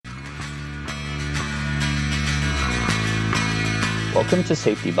Welcome to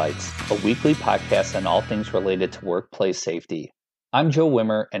Safety Bites, a weekly podcast on all things related to workplace safety. I'm Joe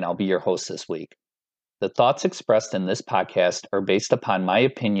Wimmer, and I'll be your host this week. The thoughts expressed in this podcast are based upon my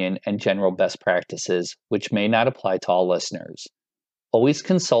opinion and general best practices, which may not apply to all listeners. Always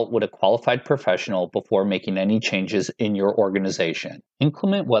consult with a qualified professional before making any changes in your organization.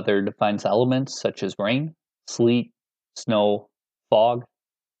 Inclement weather defines elements such as rain, sleet, snow, fog,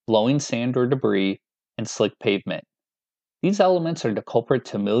 blowing sand or debris, and slick pavement. These elements are the culprit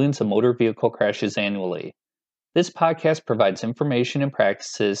to millions of motor vehicle crashes annually. This podcast provides information and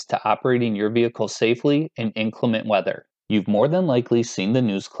practices to operating your vehicle safely in inclement weather. You've more than likely seen the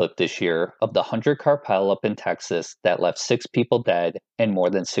news clip this year of the 100-car pileup in Texas that left 6 people dead and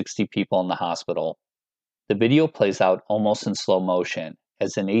more than 60 people in the hospital. The video plays out almost in slow motion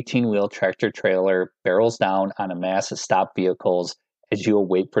as an 18-wheel tractor-trailer barrels down on a mass of stopped vehicles as you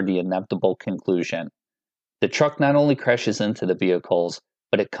await for the inevitable conclusion. The truck not only crashes into the vehicles,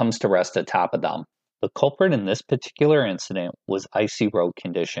 but it comes to rest atop of them. The culprit in this particular incident was icy road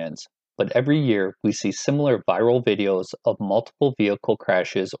conditions, but every year we see similar viral videos of multiple vehicle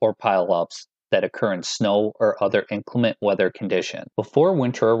crashes or pileups that occur in snow or other inclement weather conditions. Before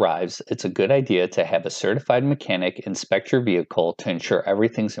winter arrives, it's a good idea to have a certified mechanic inspect your vehicle to ensure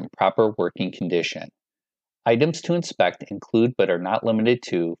everything's in proper working condition. Items to inspect include but are not limited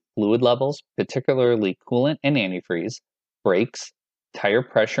to fluid levels, particularly coolant and antifreeze, brakes, tire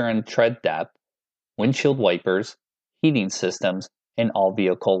pressure and tread depth, windshield wipers, heating systems, and all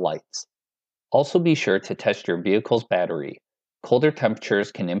vehicle lights. Also be sure to test your vehicle's battery. Colder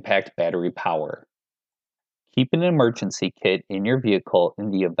temperatures can impact battery power. Keep an emergency kit in your vehicle in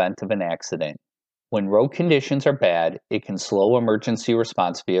the event of an accident. When road conditions are bad, it can slow emergency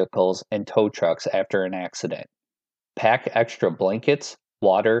response vehicles and tow trucks after an accident. Pack extra blankets,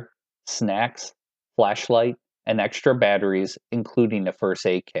 water, snacks, flashlight, and extra batteries, including a first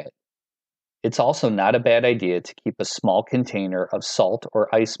aid kit. It's also not a bad idea to keep a small container of salt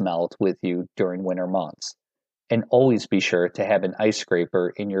or ice melt with you during winter months. And always be sure to have an ice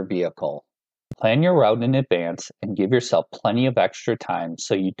scraper in your vehicle. Plan your route in advance and give yourself plenty of extra time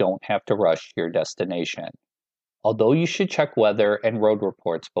so you don't have to rush to your destination. Although you should check weather and road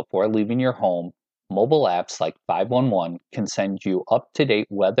reports before leaving your home, mobile apps like 511 can send you up-to-date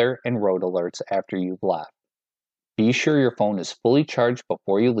weather and road alerts after you've left. Be sure your phone is fully charged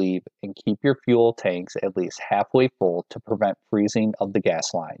before you leave and keep your fuel tanks at least halfway full to prevent freezing of the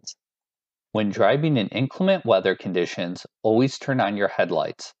gas lines. When driving in inclement weather conditions, always turn on your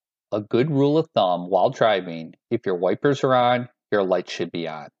headlights. A good rule of thumb while driving, if your wipers are on, your lights should be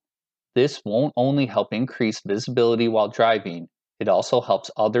on. This won't only help increase visibility while driving, it also helps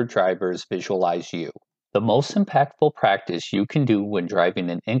other drivers visualize you. The most impactful practice you can do when driving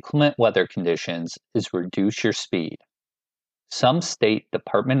in inclement weather conditions is reduce your speed. Some state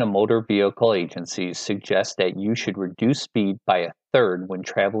Department of Motor Vehicle agencies suggest that you should reduce speed by a third when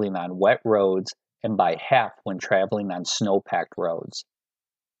traveling on wet roads and by half when traveling on snow-packed roads.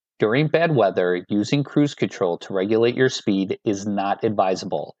 During bad weather, using cruise control to regulate your speed is not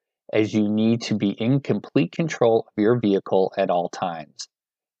advisable, as you need to be in complete control of your vehicle at all times.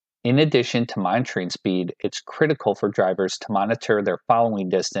 In addition to monitoring speed, it's critical for drivers to monitor their following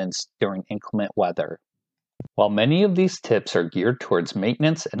distance during inclement weather. While many of these tips are geared towards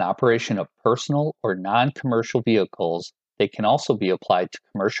maintenance and operation of personal or non-commercial vehicles, they can also be applied to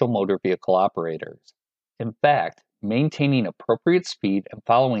commercial motor vehicle operators. In fact, maintaining appropriate speed and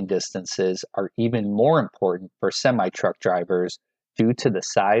following distances are even more important for semi-truck drivers due to the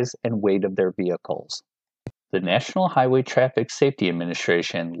size and weight of their vehicles. The National Highway Traffic Safety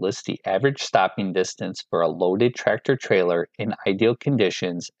Administration lists the average stopping distance for a loaded tractor-trailer in ideal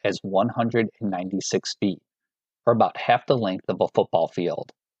conditions as 196 feet, or about half the length of a football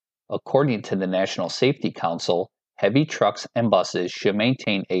field. According to the National Safety Council, heavy trucks and buses should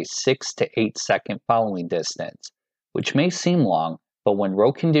maintain a 6 to 8 second following distance, which may seem long, but when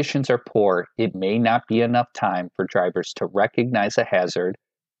road conditions are poor, it may not be enough time for drivers to recognize a hazard,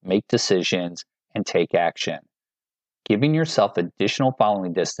 make decisions, and take action. Giving yourself additional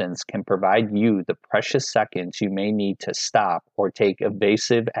following distance can provide you the precious seconds you may need to stop or take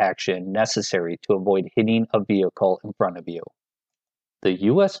evasive action necessary to avoid hitting a vehicle in front of you. The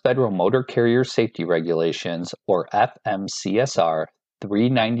U.S. Federal Motor Carrier Safety Regulations, or FMCSR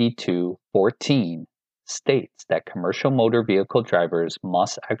 392.14, states that commercial motor vehicle drivers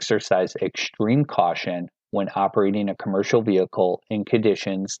must exercise extreme caution when operating a commercial vehicle in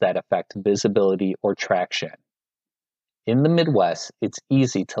conditions that affect visibility or traction. In the Midwest, it's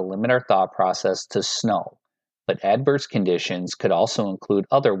easy to limit our thought process to snow, but adverse conditions could also include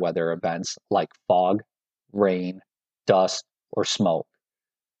other weather events like fog, rain, dust, or smoke.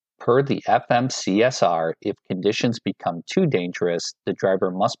 Per the FMCSR, if conditions become too dangerous, the driver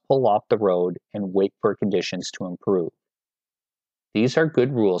must pull off the road and wait for conditions to improve. These are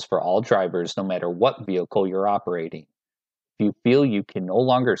good rules for all drivers no matter what vehicle you're operating. If you feel you can no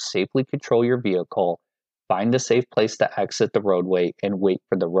longer safely control your vehicle, find a safe place to exit the roadway and wait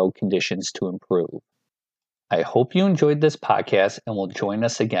for the road conditions to improve. I hope you enjoyed this podcast and will join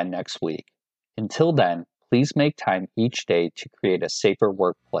us again next week. Until then, please make time each day to create a safer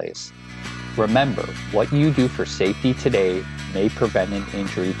workplace. Remember, what you do for safety today may prevent an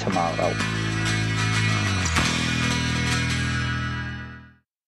injury tomorrow.